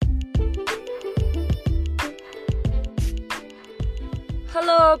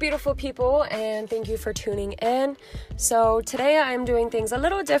Hello, beautiful people, and thank you for tuning in. So today I'm doing things a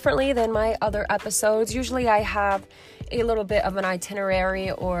little differently than my other episodes. Usually I have a little bit of an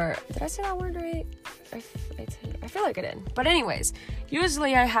itinerary, or did I say that word right? I feel like I did. But anyways,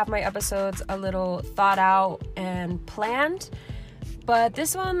 usually I have my episodes a little thought out and planned. But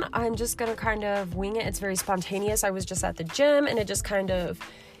this one, I'm just going to kind of wing it. It's very spontaneous. I was just at the gym and it just kind of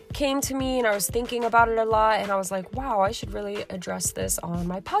came to me and I was thinking about it a lot and I was like, wow, I should really address this on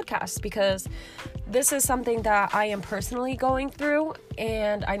my podcast because this is something that I am personally going through,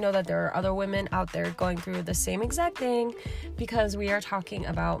 and I know that there are other women out there going through the same exact thing because we are talking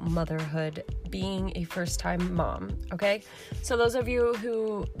about motherhood, being a first-time mom, okay? So those of you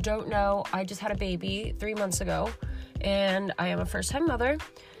who don't know, I just had a baby 3 months ago and I am a first-time mother.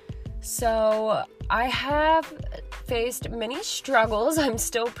 So I have faced many struggles. I'm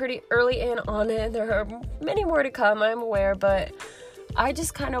still pretty early in on it. There are many more to come, I'm aware, but I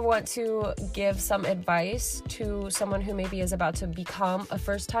just kind of want to give some advice to someone who maybe is about to become a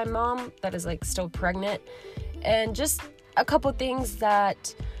first-time mom that is like still pregnant, and just a couple things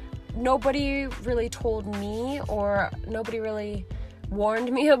that nobody really told me or nobody really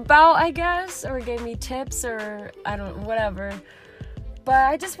warned me about, I guess, or gave me tips or whatever. But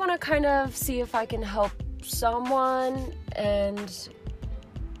I just want to kind of see if I can help someone, and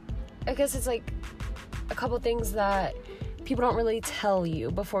I guess it's like a couple things that people don't really tell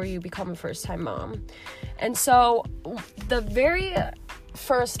you before you become a first-time mom. And so the very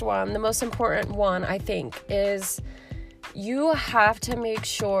first one, the most important one, I think, is you have to make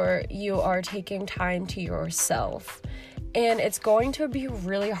sure you are taking time to yourself. And it's going to be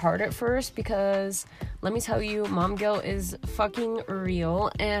really hard at first because, let me tell you, mom guilt is fucking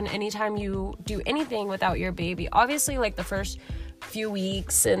real. And anytime you do anything without your baby, obviously like the first few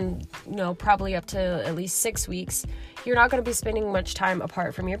weeks and, probably up to at least 6 weeks, you're not going to be spending much time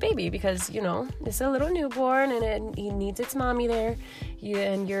apart from your baby because, it's a little newborn and it needs its mommy there.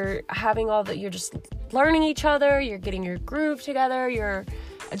 You're having you're just learning each other, you're getting your groove together, you're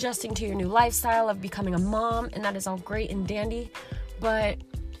adjusting to your new lifestyle of becoming a mom, and that is all great and dandy, but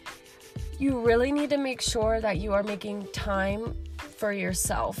you really need to make sure that you are making time for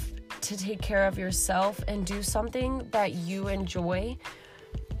yourself, to take care of yourself and do something that you enjoy.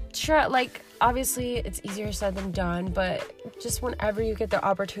 Sure, like, obviously it's easier said than done, but just whenever you get the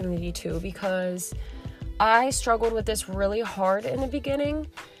opportunity to, because I struggled with this really hard in the beginning,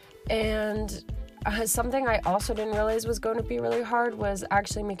 and something I also didn't realize was going to be really hard was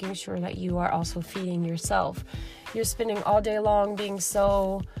actually making sure that you are also feeding yourself. You're spending all day long being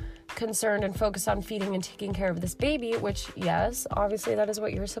so concerned and focused on feeding and taking care of this baby, which, yes, obviously that is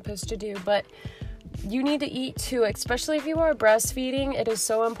what you're supposed to do, but you need to eat too, especially if you are breastfeeding. It is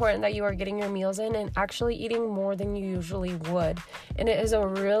so important that you are getting your meals in and actually eating more than you usually would. And it is a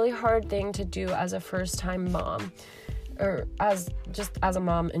really hard thing to do as a first-time mom, or as a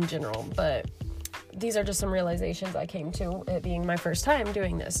mom in general, but these are just some realizations I came to, it being my first time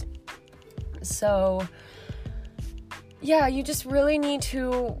doing this. So yeah, you just really need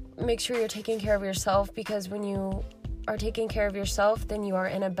to make sure you're taking care of yourself, because when you are taking care of yourself, then you are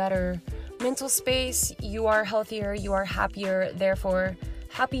in a better mental space, you are healthier, you are happier, therefore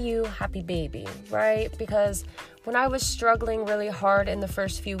happy you, happy baby, right? Because when I was struggling really hard in the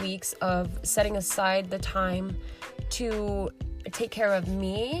first few weeks of setting aside the time to take care of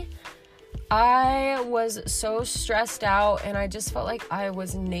me, I was so stressed out and I just felt like I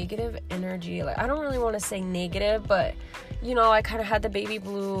was negative energy. Like, I don't really want to say negative, but I kind of had the baby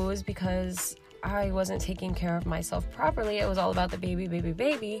blues because I wasn't taking care of myself properly. It was all about the baby,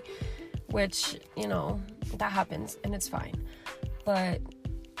 which, that happens and it's fine. But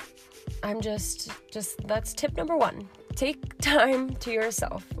I'm just that's tip number 1. Take time to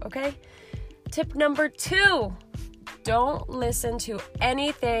yourself, okay? Tip number 2. Don't listen to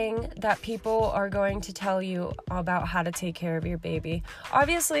anything that people are going to tell you about how to take care of your baby.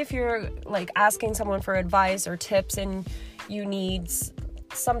 Obviously, if you're like asking someone for advice or tips and you need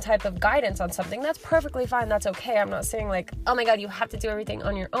some type of guidance on something, that's perfectly fine. That's okay. I'm not saying like, oh my God, you have to do everything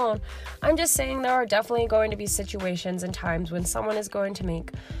on your own. I'm just saying there are definitely going to be situations and times when someone is going to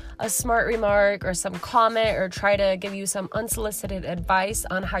make a smart remark or some comment or try to give you some unsolicited advice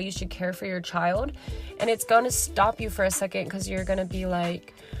on how you should care for your child. And it's going to stop you for a second because you're going to be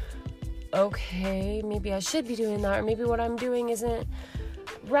like, okay, maybe I should be doing that, or maybe what I'm doing isn't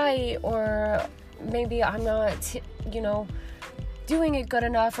right, or maybe I'm not, doing it good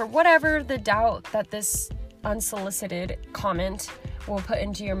enough, or whatever the doubt that this unsolicited comment will put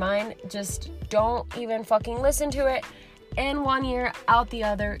into your mind. Just don't even fucking listen to it. In one ear, out the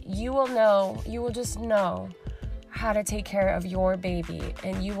other. You will just know how to take care of your baby,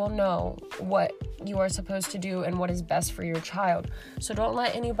 and you will know what you are supposed to do and what is best for your child. So don't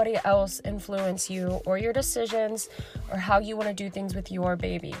let anybody else influence you or your decisions or how you want to do things with your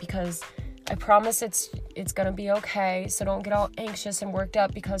baby, because I promise it's gonna be okay. So don't get all anxious and worked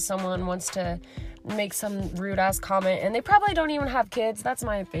up because someone wants to make some rude ass comment, and they probably don't even have kids. That's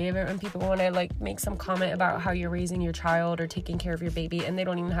my favorite, when people want to like make some comment about how you're raising your child or taking care of your baby and they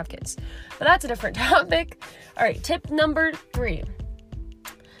don't even have kids. But that's a different topic. All right, tip number 3.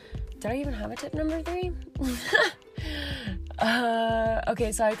 Did I even have a tip number 3?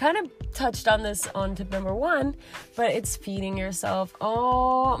 Okay, so I kind of touched on this on tip number 1, but it's feeding yourself.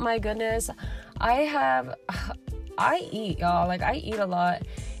 Oh my goodness. I eat, y'all. Like, I eat a lot.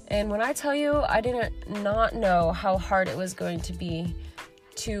 And when I tell you, I did not know how hard it was going to be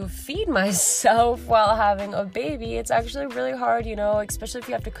to feed myself while having a baby. It's actually really hard, especially if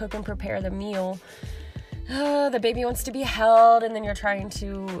you have to cook and prepare the meal. The baby wants to be held, and then you're trying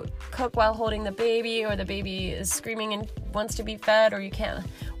to cook while holding the baby, or the baby is screaming and wants to be fed, or you can't,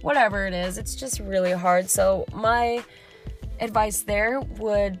 whatever it is. It's just really hard. So my advice there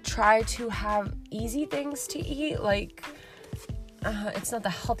would try to have easy things to eat, like it's not the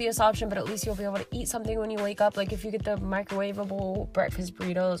healthiest option, but at least you'll be able to eat something when you wake up. Like if you get the microwavable breakfast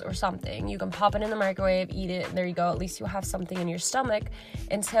burritos or something, you can pop it in the microwave, eat it, there you go. At least you'll have something in your stomach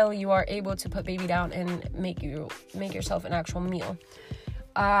until you are able to put baby down and make yourself an actual meal.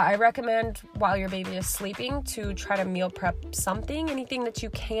 I recommend while your baby is sleeping to try to meal prep something, anything that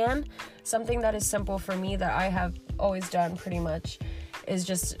you can. Something that is simple for me that I have always done pretty much is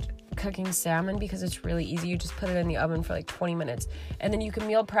just cooking salmon, because it's really easy. You just put it in the oven for like 20 minutes, and then you can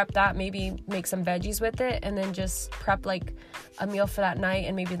meal prep that, maybe make some veggies with it, and then just prep like a meal for that night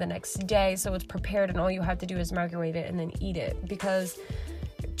and maybe the next day, so it's prepared and all you have to do is microwave it and then eat it. Because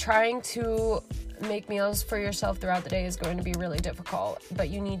trying to make meals for yourself throughout the day is going to be really difficult, but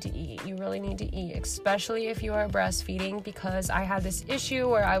you need to eat. You really need to eat, especially if you are breastfeeding, because I had this issue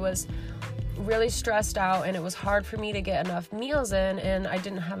where I was really stressed out and it was hard for me to get enough meals in, and I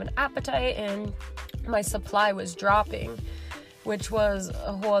didn't have an appetite, and my supply was dropping, which was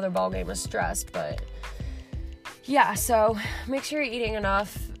a whole other ballgame of stress. But yeah, so make sure you're eating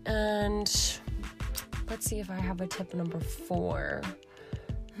enough. And let's see if I have a tip number 4.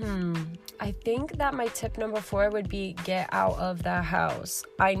 I think that my tip number 4 would be get out of the house.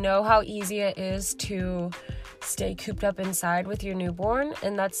 I know how easy it is to stay cooped up inside with your newborn,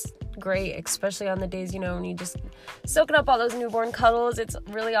 and that's great, especially on the days, when you just soaking up all those newborn cuddles. It's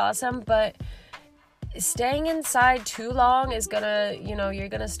really awesome, but staying inside too long is gonna, you're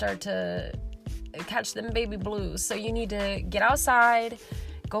gonna start to catch them baby blues. So you need to get outside,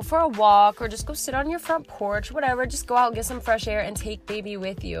 go for a walk, or just go sit on your front porch, whatever. Just go out, get some fresh air, and take baby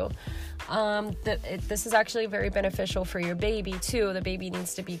with you. This is actually very beneficial for your baby too. The baby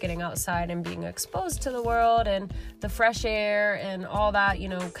needs to be getting outside and being exposed to the world and the fresh air and all that.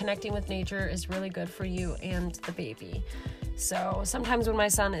 Connecting with nature is really good for you and the baby. So sometimes when my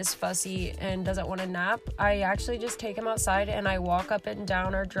son is fussy and doesn't want to nap, I actually just take him outside and I walk up and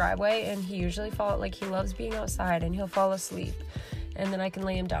down our driveway, and he usually he loves being outside, and he'll fall asleep, and then I can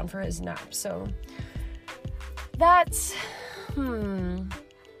lay him down for his nap. So that's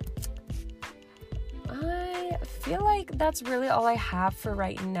I feel like that's really all I have for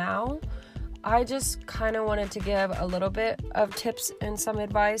right now. I just kind of wanted to give a little bit of tips and some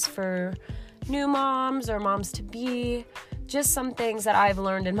advice for new moms or moms to be, just some things that I've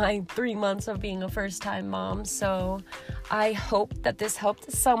learned in my 3 months of being a first-time mom. So I hope that this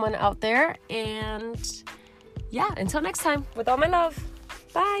helped someone out there, and yeah, until next time, with all my love,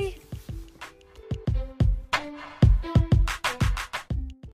 bye.